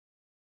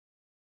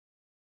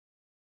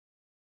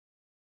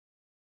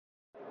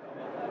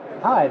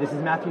Hi, this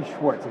is Matthew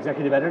Schwartz,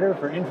 Executive Editor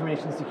for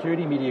Information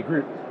Security Media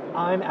Group.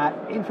 I'm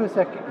at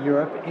InfoSec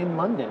Europe in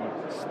London,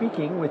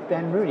 speaking with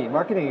Ben Mooney,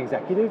 Marketing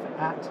Executive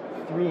at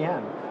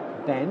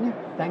 3M. Ben,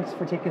 thanks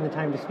for taking the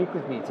time to speak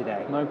with me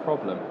today. No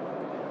problem.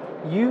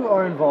 You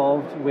are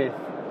involved with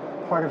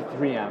part of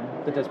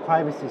 3M that does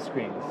privacy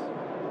screens,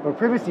 or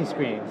privacy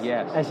screens,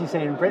 yes, as you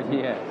say in Britain.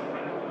 Yes.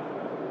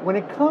 When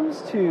it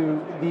comes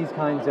to these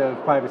kinds of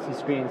privacy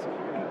screens,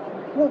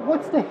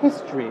 what's the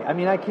history? I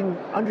mean, I can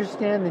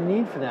understand the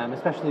need for them,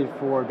 especially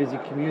for busy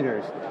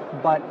commuters,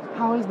 but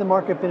how has the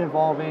market been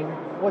evolving?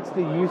 What's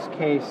the use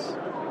case?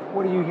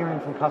 What are you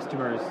hearing from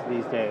customers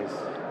these days?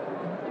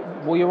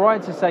 Well, you're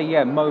right to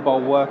say,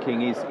 mobile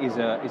working is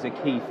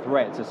a key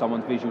threat to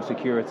someone's visual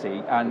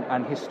security,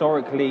 and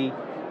historically,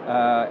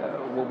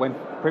 when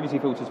privacy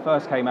filters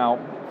first came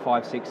out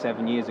 5, 6,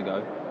 7 years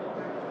ago,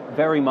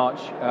 very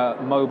much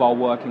mobile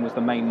working was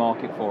the main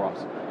market for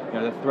us. You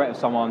know, the threat of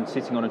someone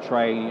sitting on a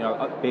train,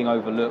 being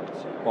overlooked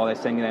while they're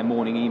sending their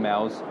morning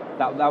emails,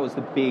 that was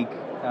the big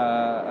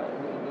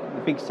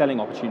selling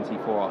opportunity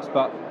for us.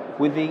 But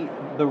with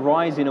the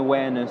rise in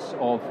awareness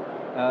of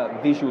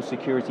visual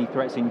security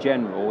threats in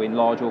general in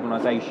large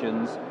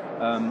organisations,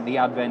 the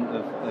advent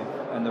of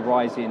and the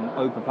rise in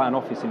open plan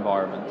office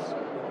environments,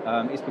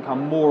 it's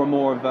become more and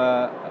more of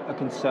a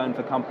concern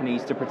for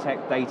companies to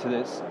protect data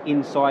that's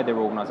inside their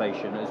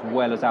organisation as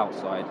well as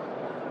outside.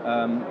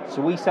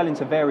 So we sell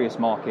into various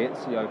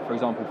markets, for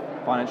example,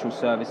 financial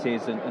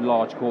services and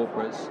large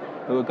corporates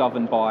who are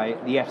governed by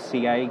the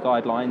FCA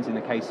guidelines in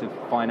the case of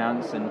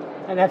finance. And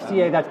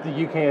FCA, that's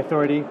the UK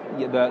authority?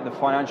 Yeah, the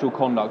Financial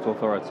Conduct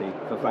Authority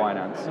for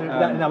finance.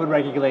 That would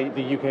regulate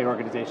the UK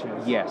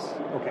organizations? Yes.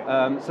 Okay.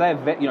 So they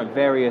have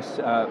various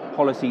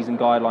policies and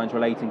guidelines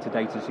relating to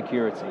data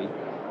security,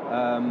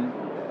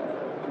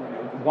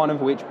 one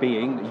of which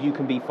being you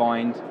can be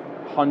fined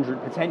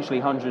potentially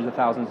hundreds of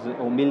thousands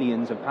or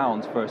millions of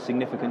pounds for a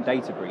significant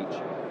data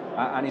breach.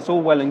 And it's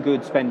all well and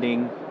good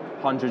spending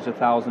hundreds of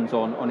thousands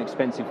on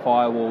expensive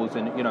firewalls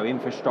and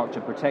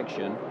infrastructure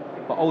protection,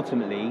 but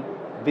ultimately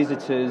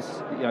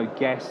visitors,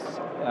 guests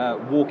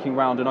walking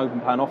around an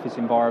open plan office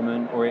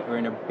environment or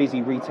in a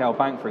busy retail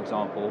bank, for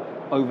example,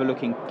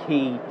 overlooking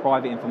key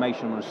private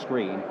information on a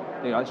screen,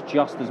 it's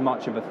just as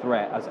much of a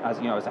threat as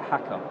a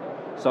hacker.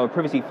 So a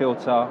privacy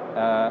filter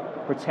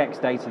protects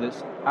data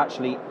that's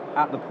actually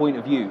at the point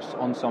of use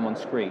on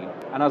someone's screen.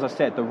 And as I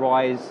said, the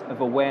rise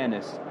of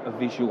awareness of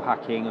visual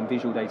hacking and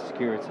visual data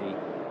security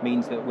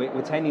means that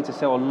we're tending to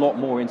sell a lot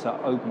more into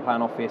open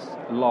plan office,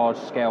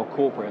 large-scale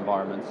corporate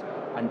environments,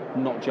 and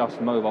not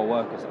just mobile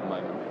workers at the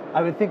moment.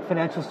 I would think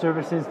financial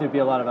services, there'd be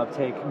a lot of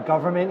uptake.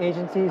 Government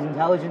agencies,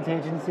 intelligence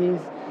agencies,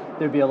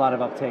 there'd be a lot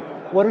of uptake.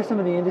 What are some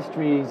of the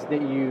industries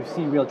that you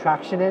see real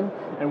traction in,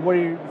 and what do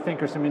you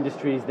think are some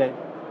industries that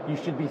you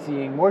should be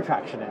seeing more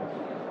traction in?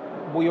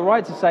 Well, you're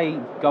right to say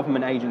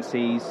government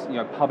agencies,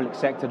 public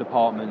sector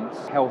departments,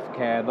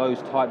 healthcare,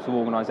 those types of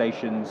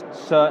organisations,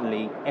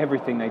 certainly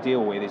everything they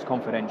deal with is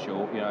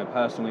confidential,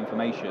 personal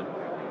information.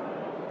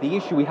 The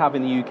issue we have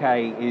in the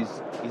UK is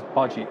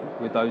budget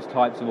with those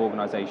types of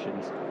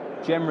organisations.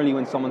 Generally,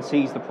 when someone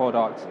sees the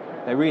product,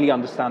 they really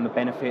understand the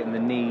benefit and the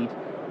need,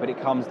 but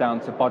it comes down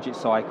to budget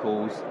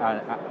cycles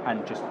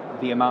and just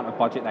the amount of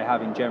budget they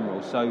have in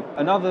general. So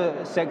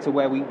another sector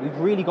where we've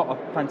really got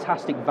a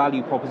fantastic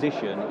value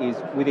proposition is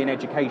within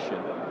education.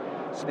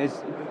 So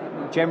there's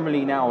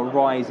generally now a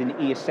rise in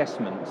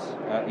e-assessments,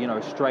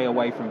 stray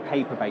away from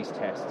paper-based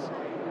tests.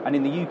 And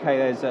in the UK,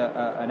 there's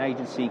an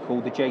agency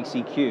called the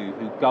JCQ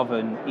who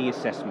govern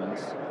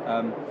e-assessments.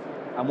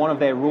 And one of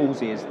their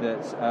rules is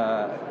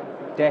that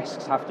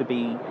desks have to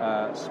be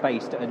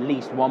spaced at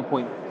least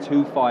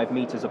 1.25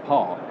 metres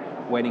apart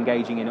when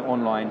engaging in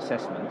online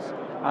assessments,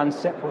 and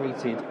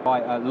separated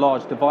by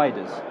large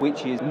dividers,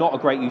 which is not a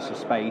great use of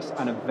space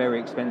and a very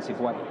expensive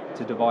way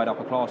to divide up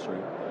a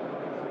classroom.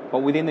 But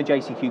within the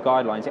JCQ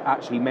guidelines, it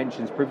actually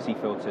mentions privacy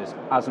filters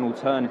as an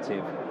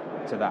alternative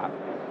to that.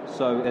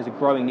 So there's a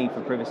growing need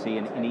for privacy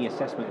in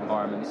e-assessment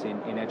environments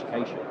in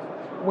education.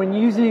 When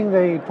using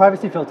the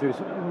privacy filters,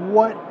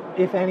 what,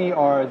 if any,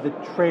 are the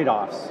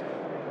trade-offs?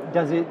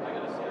 Does it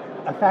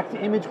affect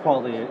image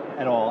quality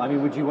at all? I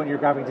mean, would you want your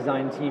graphic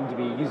design team to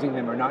be using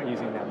them or not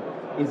using them?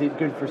 Is it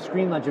good for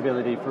screen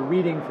legibility, for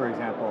reading, for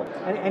example?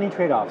 Any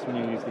trade-offs when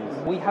you use these?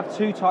 We have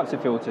two types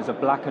of filters, a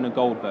black and a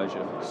gold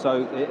version.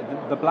 So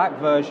the black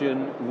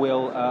version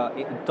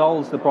it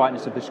dulls the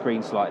brightness of the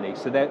screen slightly.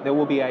 So there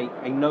will be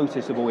a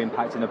noticeable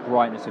impact in the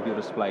brightness of your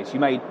display. So you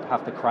may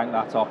have to crank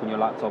that up on your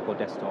laptop or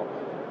desktop.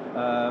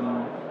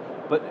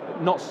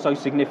 But not so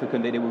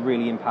significant that it will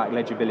really impact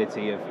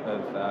legibility of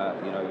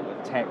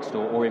text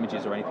or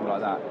images or anything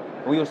like that.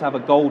 We also have a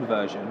gold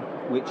version,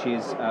 which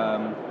is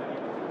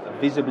a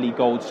visibly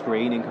gold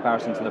screen in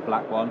comparison to the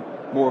black one,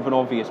 more of an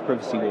obvious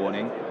privacy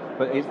warning,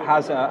 but it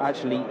has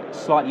actually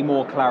slightly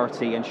more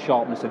clarity and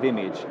sharpness of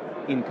image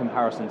in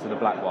comparison to the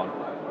black one.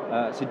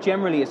 So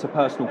generally it's a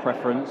personal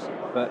preference,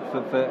 but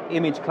for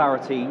image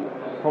clarity,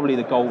 probably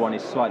the gold one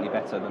is slightly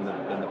better than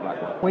the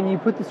black one. When you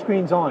put the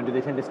screens on, do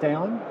they tend to stay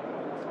on?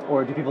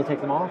 Or do people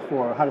take them off,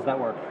 or how does that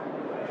work?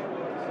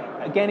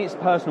 Again, it's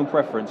personal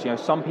preference.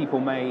 Some people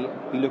may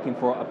be looking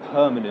for a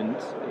permanent,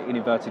 in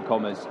inverted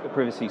commas,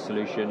 privacy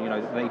solution.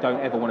 They don't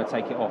ever want to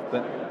take it off.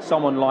 But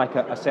someone like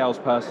a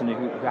salesperson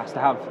who has to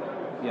have,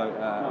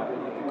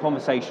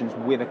 conversations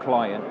with a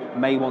client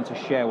may want to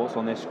share what's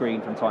on their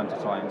screen from time to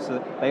time.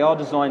 So they are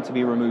designed to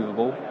be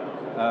removable,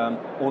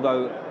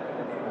 although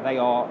they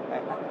are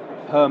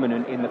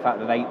permanent in the fact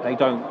that they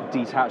don't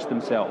detach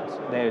themselves.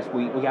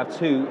 We have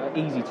two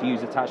easy to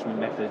use attachment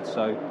methods,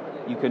 so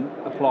you can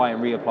apply and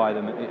reapply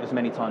them as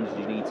many times as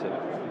you need to.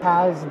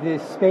 Has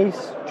this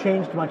space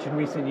changed much in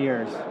recent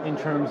years in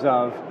terms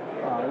of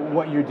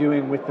what you're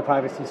doing with the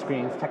privacy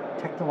screens,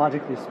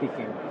 technologically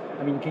speaking?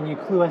 I mean, can you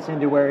clue us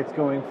into where it's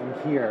going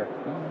from here?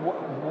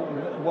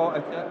 Well,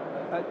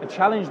 a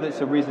challenge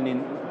that's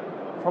arisen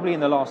probably in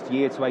the last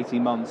year to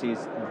 18 months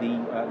is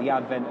the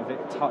advent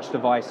of touch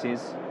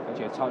devices,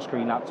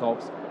 touchscreen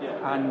laptops,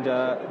 and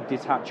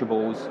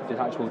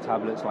detachable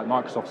tablets like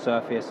Microsoft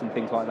Surface and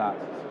things like that.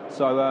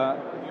 So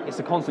it's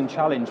a constant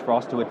challenge for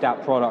us to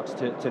adapt products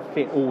to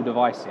fit all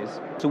devices.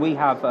 So we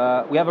have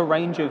a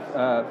range of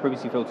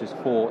privacy filters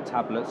for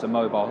tablets and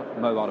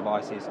mobile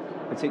devices,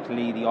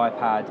 particularly the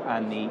iPad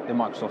and the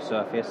Microsoft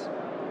Surface.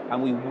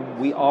 And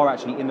we are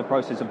actually in the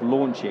process of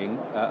launching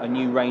a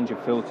new range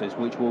of filters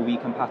which will be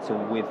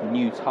compatible with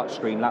new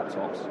touchscreen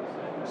laptops.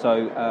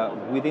 So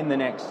within the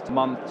next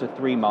month to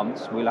 3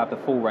 months, we'll have the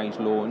full range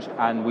launched,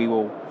 and we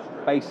will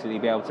basically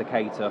be able to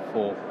cater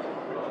for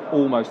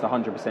almost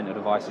 100% of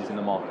devices in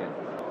the market.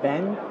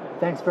 Ben,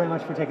 thanks very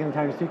much for taking the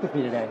time to speak with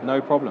me today.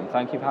 No problem.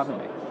 Thank you for having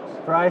me.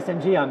 For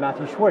ISMG, I'm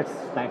Matthew Schwartz.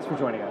 Thanks for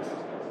joining us.